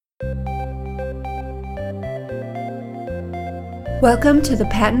Welcome to the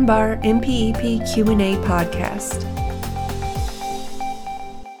Patent Bar MPEP Q&A podcast.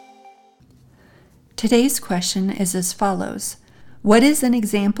 Today's question is as follows. What is an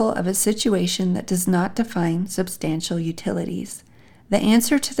example of a situation that does not define substantial utilities? The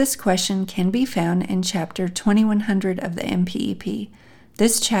answer to this question can be found in Chapter 2100 of the MPEP.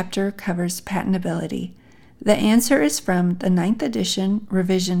 This chapter covers patentability. The answer is from the 9th edition,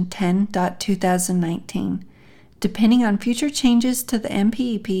 revision 10.2019. Depending on future changes to the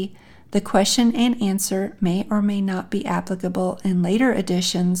MPEP, the question and answer may or may not be applicable in later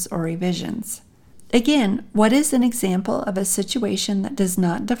editions or revisions. Again, what is an example of a situation that does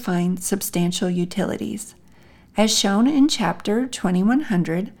not define substantial utilities? As shown in Chapter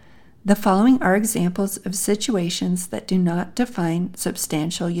 2100, the following are examples of situations that do not define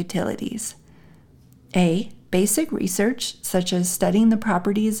substantial utilities. A. Basic research, such as studying the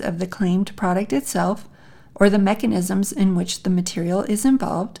properties of the claimed product itself, or the mechanisms in which the material is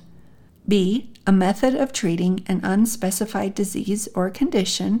involved. B. A method of treating an unspecified disease or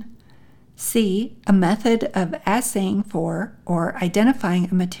condition. C. A method of assaying for or identifying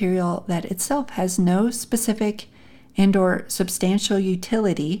a material that itself has no specific and/or substantial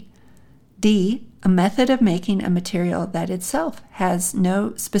utility. D. A method of making a material that itself has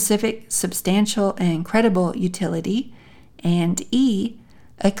no specific, substantial, and credible utility. And E.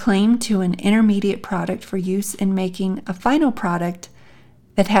 A claim to an intermediate product for use in making a final product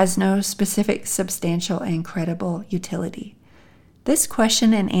that has no specific, substantial, and credible utility. This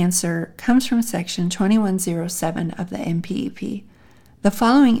question and answer comes from Section 2107 of the MPEP. The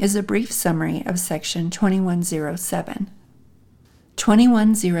following is a brief summary of Section 2107.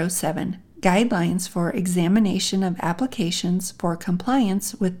 2107. Guidelines for examination of applications for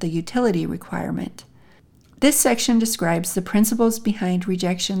compliance with the utility requirement. This section describes the principles behind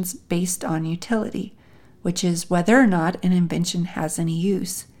rejections based on utility, which is whether or not an invention has any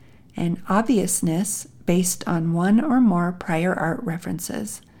use, and obviousness based on one or more prior art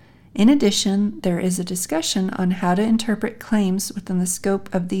references. In addition, there is a discussion on how to interpret claims within the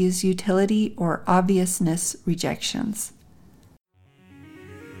scope of these utility or obviousness rejections.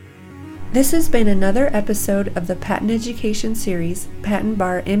 This has been another episode of the Patent Education Series Patent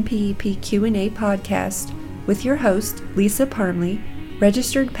Bar MPEP Q&A podcast with your host, Lisa Parmley,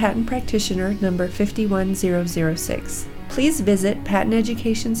 Registered Patent Practitioner number 51006. Please visit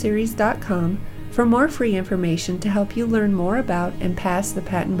patenteducationseries.com for more free information to help you learn more about and pass the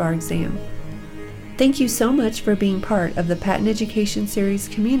Patent Bar exam. Thank you so much for being part of the Patent Education Series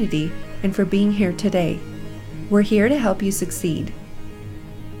community and for being here today. We're here to help you succeed.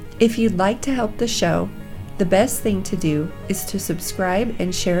 If you'd like to help the show, the best thing to do is to subscribe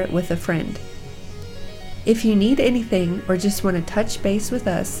and share it with a friend. If you need anything or just want to touch base with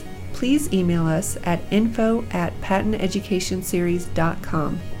us, please email us at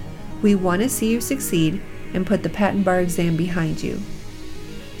info@patenteducationseries.com. We want to see you succeed and put the Patent Bar exam behind you.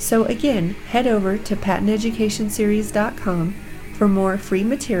 So again, head over to patenteducationseries.com for more free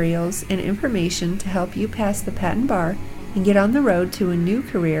materials and information to help you pass the Patent Bar and get on the road to a new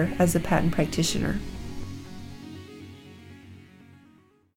career as a patent practitioner.